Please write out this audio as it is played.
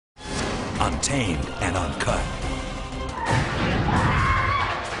untamed and uncut.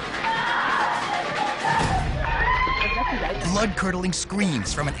 Blood-curdling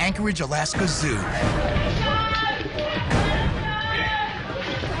screams from an Anchorage, Alaska zoo.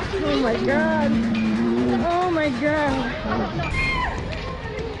 Oh my God. Oh my God.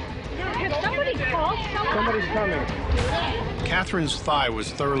 Can somebody call someone? Somebody's coming. Catherine's thigh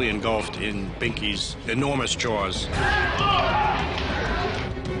was thoroughly engulfed in Binky's enormous jaws.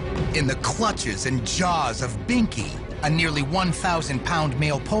 In the clutches and jaws of Binky, a nearly 1,000-pound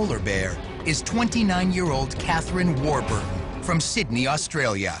male polar bear, is 29-year-old Catherine Warburton from Sydney,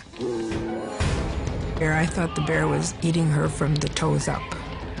 Australia. I thought the bear was eating her from the toes up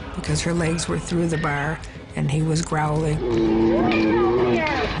because her legs were through the bar and he was growling.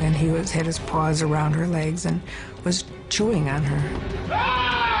 And he had his paws around her legs and was chewing on her.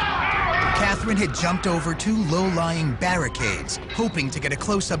 Catherine had jumped over two low-lying barricades, hoping to get a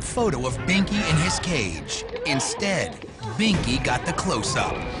close-up photo of Binky in his cage. Instead, Binky got the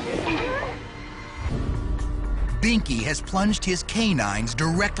close-up. Binky has plunged his canines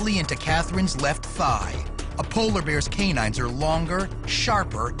directly into Catherine's left thigh. A polar bear's canines are longer,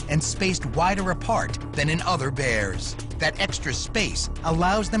 sharper, and spaced wider apart than in other bears. That extra space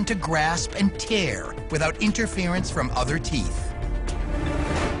allows them to grasp and tear without interference from other teeth.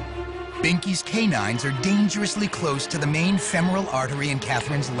 Binky's canines are dangerously close to the main femoral artery in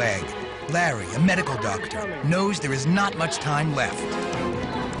Catherine's leg. Larry, a medical doctor, knows there is not much time left.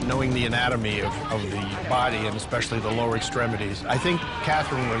 Knowing the anatomy of the body, and especially the lower extremities, I think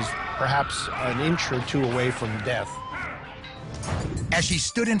Catherine was perhaps an inch or two away from death. As she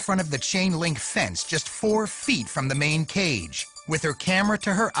stood in front of the chain-link fence just 4 feet from the main cage, with her camera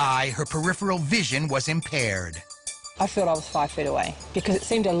to her eye, her peripheral vision was impaired. I felt I was 5 feet away because it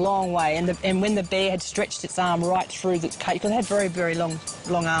seemed a long way, and when the bear had stretched its arm right through the cage, because it had very, very long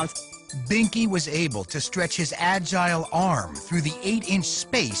arms. Binky was able to stretch his agile arm through the 8-inch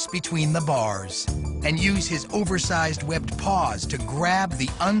space between the bars and use his oversized webbed paws to grab the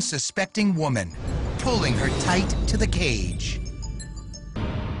unsuspecting woman, pulling her tight to the cage.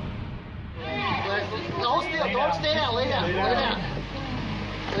 Don't stay down, lay down, lay down.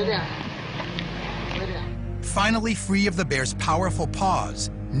 Lay down. Lay down. Finally free of the bear's powerful paws,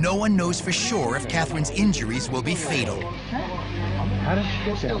 no one knows for sure if Catherine's injuries will be fatal. How did she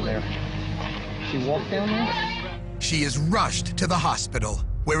get down there? She walked down there? She is rushed to the hospital,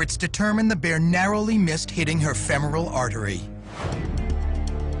 where it's determined the bear narrowly missed hitting her femoral artery.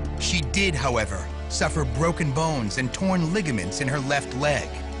 She did, however, suffer broken bones and torn ligaments in her left leg,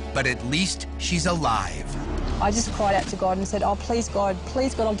 but at least she's alive. I just cried out to God and said, oh, please, God,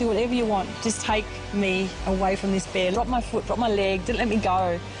 I'll do whatever you want. Just take me away from this bear. Drop my foot, drop my leg, don't let me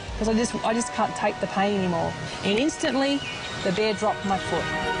go, because I just can't take the pain anymore. And instantly, the bear dropped my foot.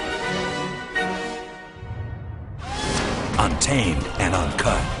 Untamed and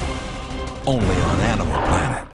uncut. Only on Animal Planet.